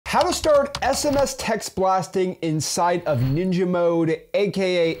How to start SMS text blasting inside of Ninja Mode,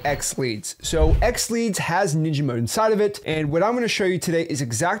 aka XLeads. So XLeads has Ninja Mode inside of it, and what I'm going to show you today is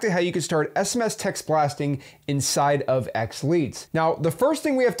exactly how you can start SMS text blasting inside of XLeads. Now, the first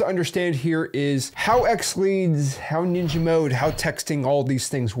thing we have to understand here is how XLeads, how Ninja Mode, how texting, all these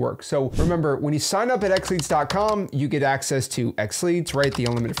things work. So remember, when you sign up at XLeads.com, you get access to XLeads, right? The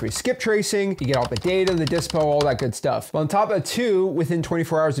unlimited free skip tracing, you get all the data, the dispo, all that good stuff. Well, on top of that too, within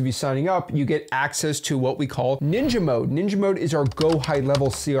 24 hours of you signing up, you get access to what we call Ninja Mode. Ninja Mode is our go high level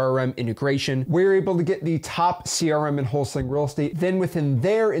CRM integration. We're able to get the top CRM in wholesaling real estate. Then within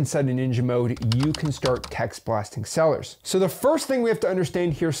there, inside of Ninja Mode, you can start text blasting sellers. So the first thing we have to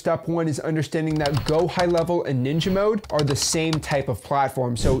understand here, step one, is understanding that go high level and Ninja Mode are the same type of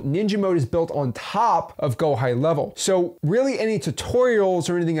platform. So Ninja Mode is built on top of go high level. So really any tutorials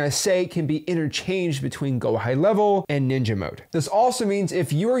or anything I say can be interchanged between go high level and Ninja Mode. This also means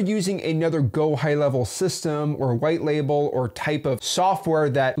if you are using another go high level system or white label or type of software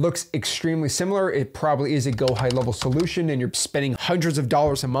that looks extremely similar, it probably is a go high level solution and you're spending hundreds of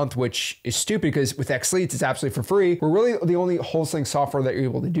dollars a month, which is stupid because with XLeads it's absolutely for free. We're really the only wholesaling software that you're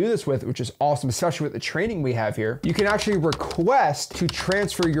able to do this with, which is awesome, especially with the training we have here. You can actually request to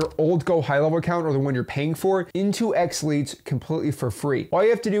transfer your old go high level account or the one you're paying for into XLeads completely for free. All you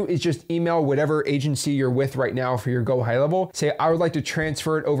have to do is just email whatever agency you're with right now for your go high level. Say, I would like to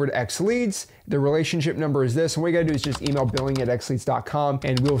transfer it over to XLeads. The relationship number is this, and what you gotta do is just email billing@xleads.com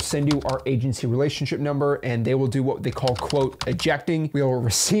and we'll send you our agency relationship number and they will do what they call quote ejecting. We'll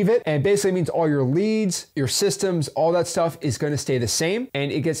receive it and basically means all your leads, your systems, all that stuff is gonna stay the same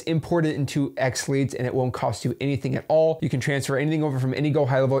and it gets imported into XLeads and it won't cost you anything at all. You can transfer anything over from any go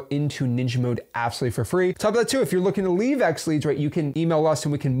high level into Ninja Mode absolutely for free. On top of that too, if you're looking to leave XLeads, right, you can email us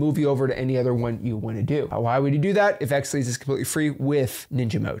and we can move you over to any other one you wanna do. Why would you do that if XLeads is completely free with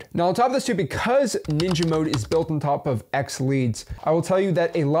Ninja Mode? Now on top of this too, because Ninja Mode is built on top of XLeads, I will tell you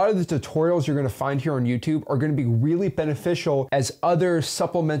that a lot of the tutorials you're gonna find here on YouTube are gonna be really beneficial as other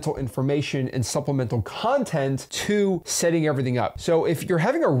supplemental information and supplemental content to setting everything up. So if you're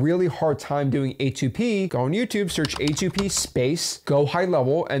having a really hard time doing A2P, go on YouTube, search A2P space, go high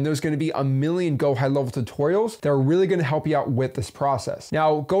level, and there's gonna be a million go high level tutorials that are really gonna help you out with this process.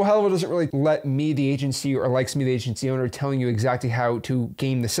 Now, go high level doesn't really let me, the agency, or likes me, the agency owner, telling you exactly how to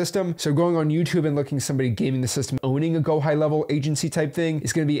game the system. So going on YouTube and looking at somebody gaming the system, owning a go high level agency type thing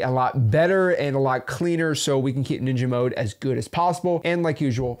is going to be a lot better and a lot cleaner so we can keep Ninja Mode as good as possible and like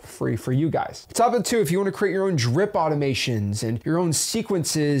usual, free for you guys. Top of it too, if you want to create your own drip automations and your own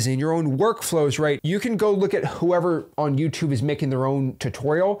sequences and your own workflows, right, you can go look at whoever on YouTube is making their own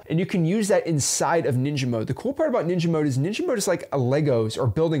tutorial and you can use that inside of Ninja Mode. The cool part about Ninja Mode is like a Legos or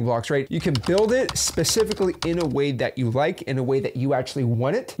building blocks, right? You can build it specifically in a way that you like, in a way that you actually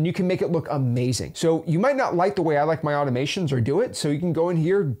want it, and you can make it look amazing. So you might not like the way I like my automations or do it, so you can go in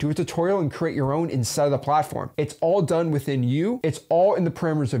here, do a tutorial and create your own inside of the platform. It's all done within you. It's all in the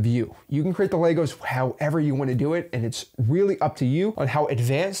parameters of you. You can create the Legos however you want to do it, and it's really up to you on how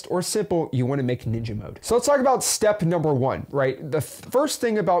advanced or simple you want to make Ninja Mode. So let's talk about step number one, right? The first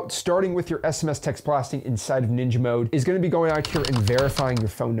thing about starting with your SMS text blasting inside of Ninja Mode is going to be going out here and verifying your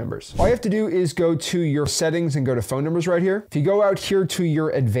phone numbers. All you have to do is go to your settings and go to phone numbers right here. If you go out here to your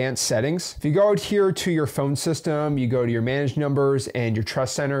advanced settings, if you go out here to your phone system, you go to your managed numbers and your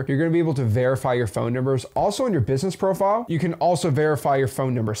trust center, you're going to be able to verify your phone numbers. Also in your business profile, you can also verify your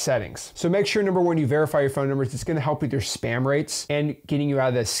phone number settings. So make sure, number one, you verify your phone numbers. It's going to help with your spam rates and getting you out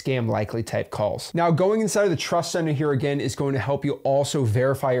of the scam likely type calls. Now going inside of the trust center here again is going to help you also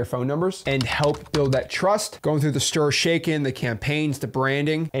verify your phone numbers and help build that trust, going through the stir shaken, the campaigns, the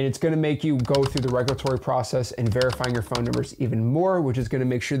branding, and it's going to make you go through the regulatory process and verifying your phone numbers even more, which is going to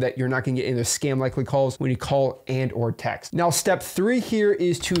make sure that you're not going to get any of those scam likely calls when you call and or text. Now, step three here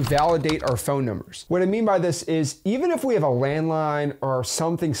is to validate our phone numbers. What I mean by this is even if we have a landline or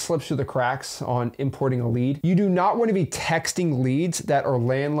something slips through the cracks on importing a lead, you do not want to be texting leads that are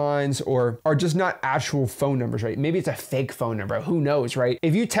landlines or are just not actual phone numbers, right? Maybe it's a fake phone number, who knows, right?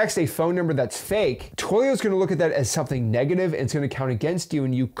 If you text a phone number that's fake, Twilio is going to look at that as something negative and it's going to count against you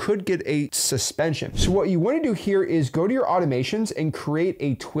and you could get a suspension. So what you want to do here is go to your automations and create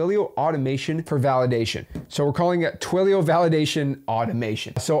a Twilio automation for validation. So we're calling it Twilio validation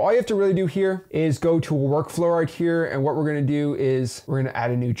automation. So all you have to really do here is go to a workflow right here. And what we're going to do is we're going to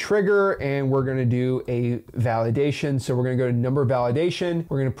add a new trigger and we're going to do a validation. So we're going to go to number validation.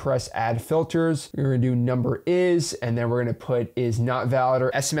 We're going to press add filters. We're going to do number is, and then we're going to put is not valid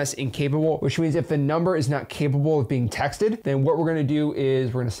or SMS incapable, which means if the number is not capable of being texted, then what we're going to do is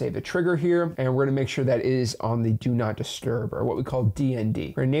we're going to save the trigger here and we're going to make sure that it is on the do not disturb or what we call enable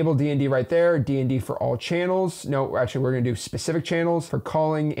DND. We're gonna enable DND right there, DND for all channels. No, actually we're gonna do specific channels for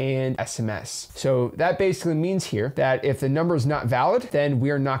calling and SMS. So that basically means here that if the number is not valid, then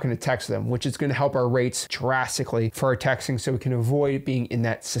we are not gonna text them, which is gonna help our rates drastically for our texting so we can avoid being in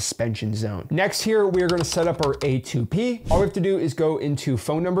that suspension zone. Next here, we are gonna set up our A2P. All we have to do is go into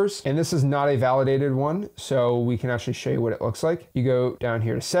phone numbers, and this is not a validated one, so we can actually show you what it looks like. You go down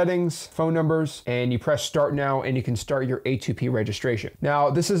here to settings, phone numbers, and you press start now, and you can start your A2P registration. Now,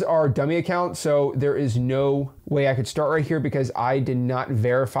 this is our dummy account, so there is no way I could start right here because I did not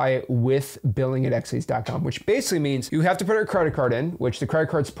verify it with billing@xleads.com, which basically means you have to put a credit card in, which the credit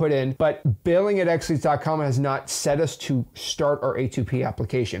card's put in, but billing@xleads.com has not set us to start our A2P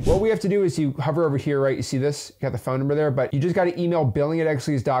application. What we have to do is you hover over here, right? You see this? You got the phone number there, but you just got to email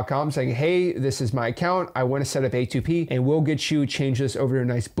billing@xleads.com saying, hey, this is my account. I want to set up A2P, and we'll get you change this over to a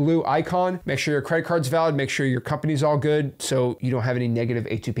nice blue icon. Make sure your credit card's valid. Make sure your company's all good so you don't have any negative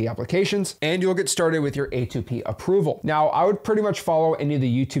A2P applications, and you'll get started with your A2P approval. Now, I would pretty much follow any of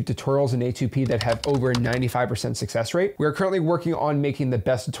the YouTube tutorials in A2P that have over a 95% success rate. We're currently working on making the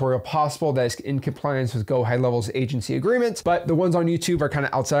best tutorial possible that is in compliance with Go High Level's agency agreements, but the ones on YouTube are kind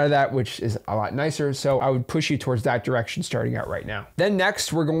of outside of that, which is a lot nicer. So I would push you towards that direction starting out right now. Then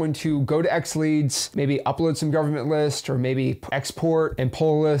next, we're going to go to XLeads, maybe upload some government list, or maybe export and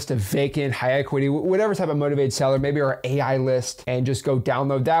pull a list of vacant, high equity, whatever type of motivated seller, maybe our AI list, and just go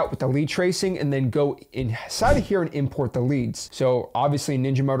download that with the lead tracing, and then go inside of here and import the leads. So obviously in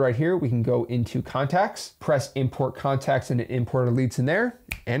Ninja mode right here, we can go into contacts, press import contacts, and import our leads in there,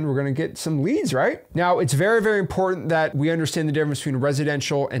 and we're gonna get some leads, right? Now, it's very, very important that we understand the difference between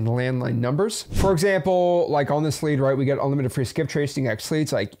residential and landline numbers. For example, like on this lead, right, we get unlimited free skip tracing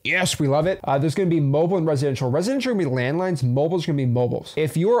XLeads, like, yes, we love it. There's gonna be mobile and residential. Residential are gonna be landlines, mobile's gonna be mobiles.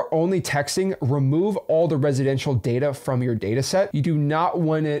 If you're only texting, remove all the residential data from your data set. You do not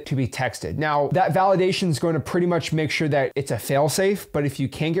want it to be texted. Now, that validation is going to pretty much make sure that it's a fail-safe, but if you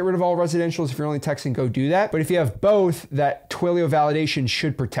can get rid of all residentials, if you're only texting, go do that. But if you have both, that Twilio validation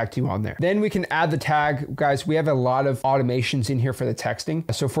should protect you on there. Then we can add the tag. Guys, we have a lot of automations in here for the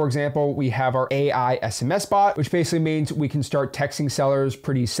texting. So for example, we have our AI SMS bot, which basically means we can start texting sellers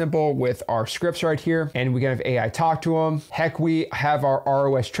pretty simple with our scripts right here, and we can have AI talk to them. Heck, we have our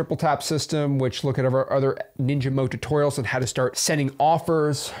ROS triple tap system, which look at our other Ninja mode tutorials on how to start sending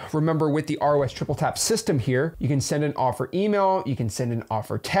offers. Remember, with the ROS triple tap system here, you can send an offer email, you can send an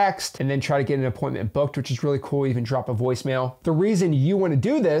offer text, and then try to get an appointment booked, which is really cool. Even drop a voicemail. The reason you want to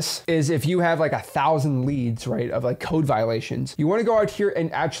do this is if you have like 1,000 leads, right, of like code violations, you want to go out here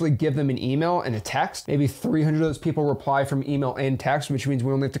and actually give them an email and a text. Maybe 300 of those people reply from email and text, which means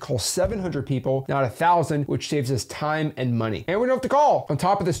we only have to call 700 people, not 1,000, which saves us time and money. And we don't have to call. On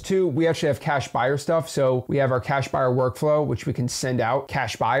top of this too, we actually have cash buyer stuff. So we have our cash buyer workflow, which we can send out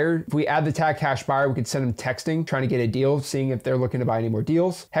cash buyer. If we add the tag cash buyer, we can send them texting, trying to get a deal, seeing if they're looking to buy any more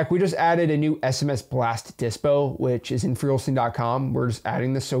deals. Heck, we just added a new SMS blast dispo, which is in Wholesaling.com. We're just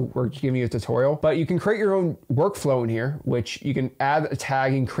adding this, so we're giving you a tutorial, but you can create your own workflow in here, which you can add a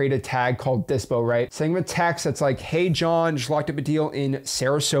tag and create a tag called dispo, right? Sending them a text that's like, hey, John, just locked up a deal in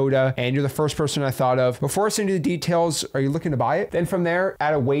Sarasota, and you're the first person I thought of. Before I send you the details, are you looking to buy it? Then from there,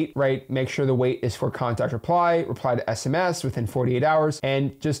 add a wait, right? Make sure the wait is for contact reply to SMS within 48 hours,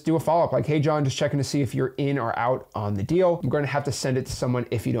 and just do a follow-up like, hey, John, just checking to see if you're in or out on the deal. I'm going to have to send it to someone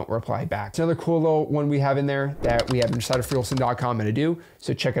if you don't reply back. It's another cool little one we have in there that we have inside of Wholesaling.com and to do,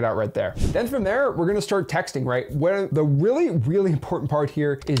 so check it out right there. Then from there, we're going to start texting, right? Where the really, really important part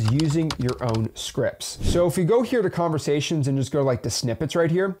here is using your own scripts. So if you go here to conversations and just go like the snippets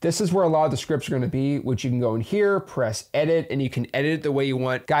right here, this is where a lot of the scripts are going to be, which you can go in here, press edit, and you can edit it the way you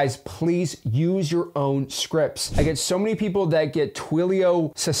want. Guys, please use your own scripts. I get so many people that get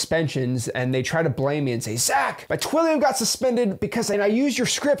Twilio suspensions and they try to blame me and say, Zach, my Twilio got suspended because I used your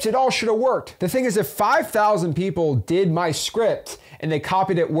scripts. It all should have worked. The thing is, if 5,000 people did my script and they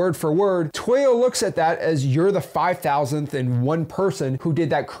copied it word for word, Twilio looks at that as you're the 5,000th and one person who did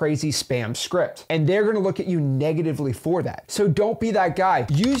that crazy spam script. And they're gonna look at you negatively for that. So don't be that guy.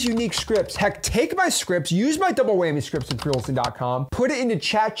 Use unique scripts. Heck, take my scripts, use my double whammy scripts in Wholesaling.com, put it into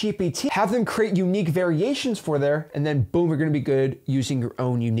ChatGPT, have them create unique variations for there, and then boom, you're gonna be good using your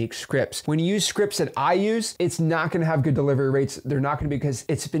own unique scripts. When you use scripts that I use, it's not gonna have good delivery rates. They're not gonna be, because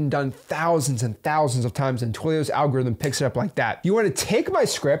it's been done thousands and thousands of times and Twilio's algorithm picks it up like that. You wanna take my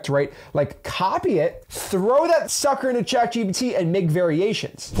script, right? Like copy it, throw that sucker into ChatGPT and make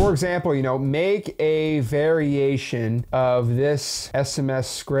variations. For example, you know, make a variation of this SMS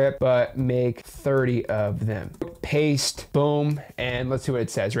script, but make 30 of them. Paste, boom, and let's see what it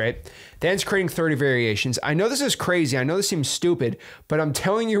says, right? then it's creating 30 variations. I know this is crazy. I know this seems stupid, but I'm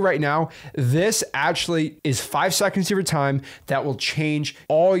telling you right now, this actually is 5 seconds of your time that will change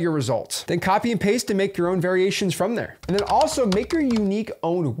all your results. Then copy and paste and make your own variations from there. And then also make your unique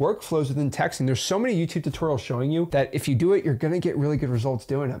own workflows within texting. There's so many YouTube tutorials showing you that if you do it, you're gonna get really good results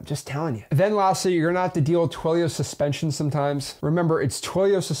doing them. Just telling you. Then lastly, you're gonna have to deal with Twilio suspension sometimes. Remember, it's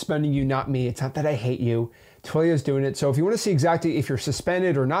Twilio suspending you, not me. It's not that I hate you. Twilio's doing it. So if you want to see exactly if you're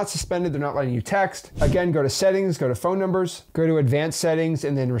suspended or not suspended, they're not letting you text. Again, go to settings, go to phone numbers, go to advanced settings,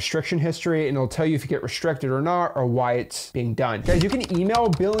 and then restriction history, and it'll tell you if you get restricted or not, or why it's being done. Guys, you can email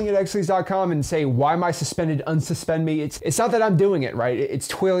billing@xleads.com and say, why am I suspended? Unsuspend me. It's not that I'm doing it, right? It's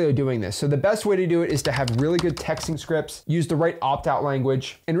Twilio doing this. So the best way to do it is to have really good texting scripts, use the right opt-out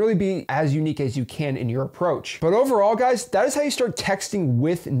language, and really be as unique as you can in your approach. But overall, guys, that is how you start texting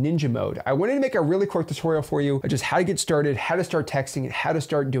with Ninja Mode. I wanted to make a really quick tutorial for you, just how to get started, how to start texting, and how to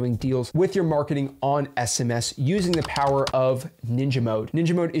start doing deals with your marketing on SMS using the power of Ninja Mode.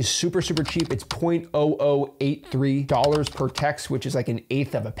 Ninja Mode is super, super cheap. It's $0.0083 per text, which is like an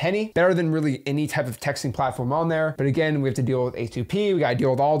eighth of a penny. Better than really any type of texting platform on there. But again, we have to deal with A2P. We got to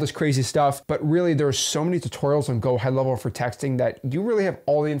deal with all this crazy stuff. But really, there's so many tutorials on Go High Level for texting that you really have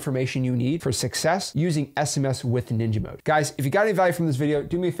all the information you need for success using SMS with Ninja Mode. Guys, if you got any value from this video,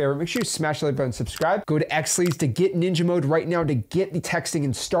 do me a favor. Make sure you smash the like button, subscribe. Go to XLeads to get Ninja Mode right now, to get the texting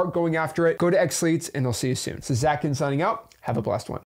and start going after it. Go to XLeads, and I'll see you soon. This is Zach Ginn signing out. Have a blessed one.